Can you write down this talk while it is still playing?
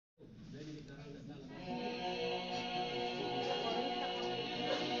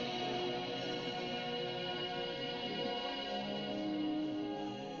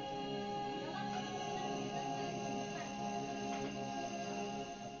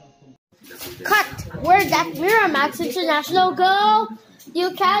Cut! Where'd that Miramax International go?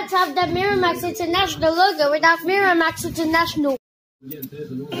 You can't have the Miramax International logo without Miramax International.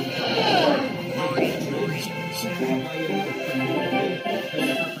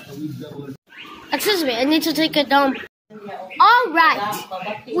 Excuse me, I need to take a dump.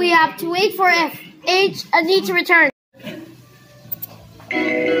 Alright, we have to wait for FH and need to return.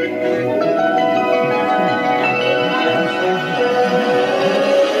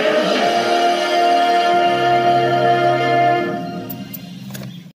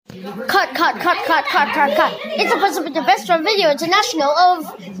 Cut. It's supposed to be the best run video international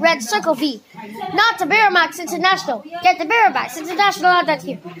of Red Circle V. Not the Miramax International. Get the Miramax International out of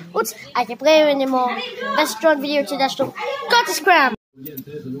here. Oops, I can't play it anymore. Best run video international. Got to scram.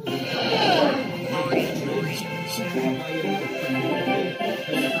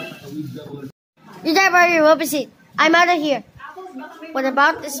 You never you will be seen. I'm out of here. What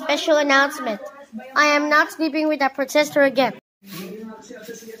about this special announcement? I am not sleeping with that protester again.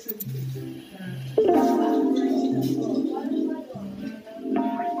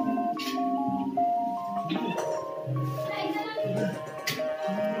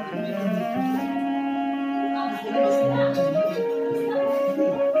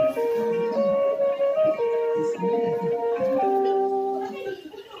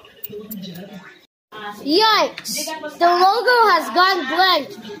 Yikes! The logo has gone blank.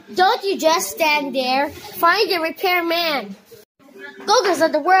 Don't you just stand there. Find a repairman. Logos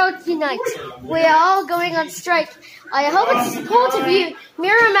of the world unite. We are all going on strike. I hope it's cool to view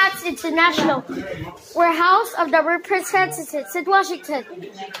Miramax International, warehouse of the representatives in Washington.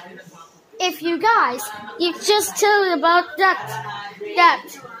 If you guys, you just tell about that.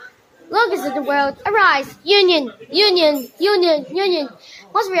 Logos of the world, arise, union.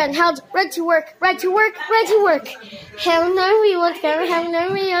 Must be unheld, right to work. Hell no, we won't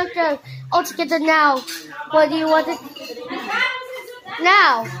go. All together now. What do you want it?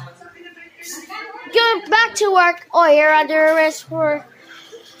 Now. Go back to work, or you're under arrest for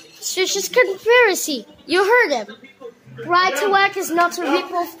suspicious conspiracy. You heard him. Right to work is not a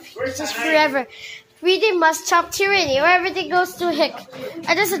rip-off, it is forever. Freedom must stop tyranny, or everything goes to heck.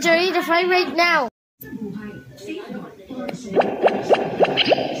 And that's a journey to find right now.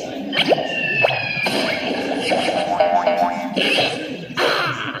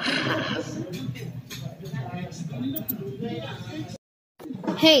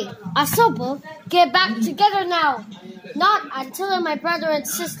 Hey, Asobo, get back together now. Not until my brother and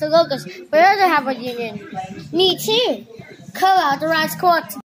sister Logos will rather have a union. Me too. Call out the right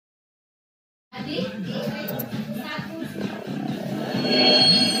court.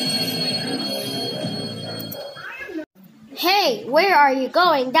 Hey, where are you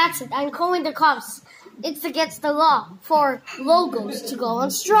going? That's it, I'm calling the cops. It's against the law for Logos to go on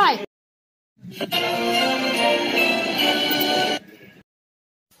strike.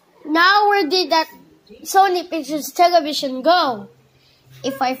 Now where did that Sony Pictures television go?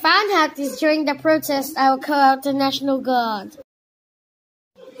 If I found out this during the protest, I will call out the National Guard.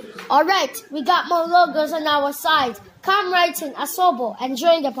 Alright, we got more logos on our side. Come right in, Asobo, and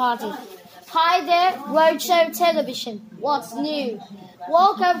join the party. Hi there, Roadshow Television. What's new?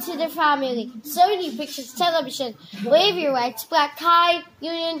 Welcome to the family. Sony Pictures Television. Wave your rights, black tie,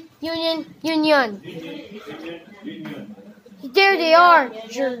 union. There they are,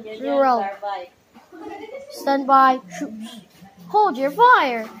 General. Stand by, troops. Hold your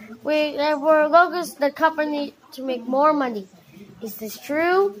fire. We're logos the company to make more money. Is this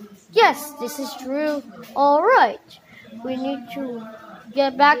true? Yes, this is true. All right. We need to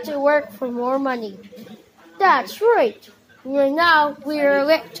get back to work for more money. That's right. Now we're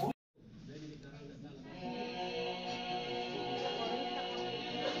elect.